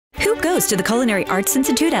goes to the Culinary Arts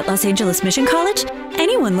Institute at Los Angeles Mission College?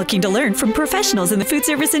 Anyone looking to learn from professionals in the food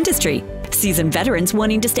service industry? Seasoned veterans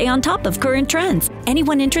wanting to stay on top of current trends?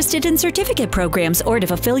 Anyone interested in certificate programs or to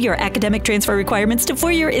fulfill your academic transfer requirements to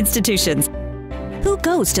four-year institutions? Who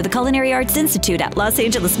goes to the Culinary Arts Institute at Los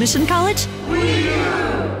Angeles Mission College? We do!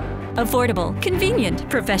 Affordable, convenient,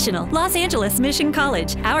 professional. Los Angeles Mission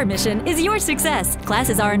College. Our mission is your success.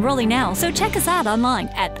 Classes are enrolling now, so check us out online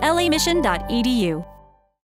at lamission.edu.